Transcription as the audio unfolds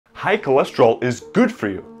High cholesterol is good for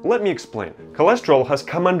you. Let me explain. Cholesterol has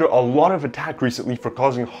come under a lot of attack recently for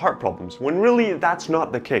causing heart problems, when really that's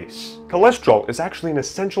not the case. Cholesterol is actually an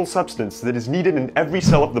essential substance that is needed in every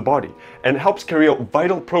cell of the body and helps carry out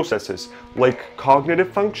vital processes like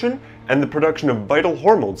cognitive function and the production of vital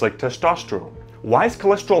hormones like testosterone. Why is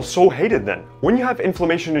cholesterol so hated then? When you have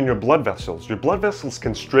inflammation in your blood vessels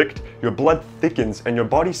constrict, your blood thickens, and your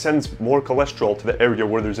body sends more cholesterol to the area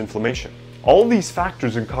where there's inflammation. All these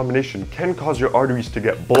factors in combination can cause your arteries to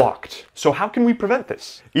get blocked. So how can we prevent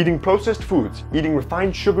this? Eating processed foods, eating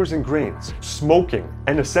refined sugars and grains, smoking,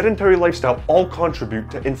 and a sedentary lifestyle all contribute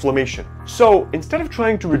to inflammation. So instead of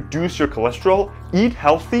trying to reduce your cholesterol, eat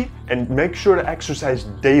healthy and make sure to exercise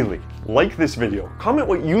daily. Like this video, comment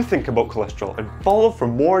what you think about cholesterol, and follow for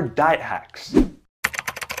more diet hacks.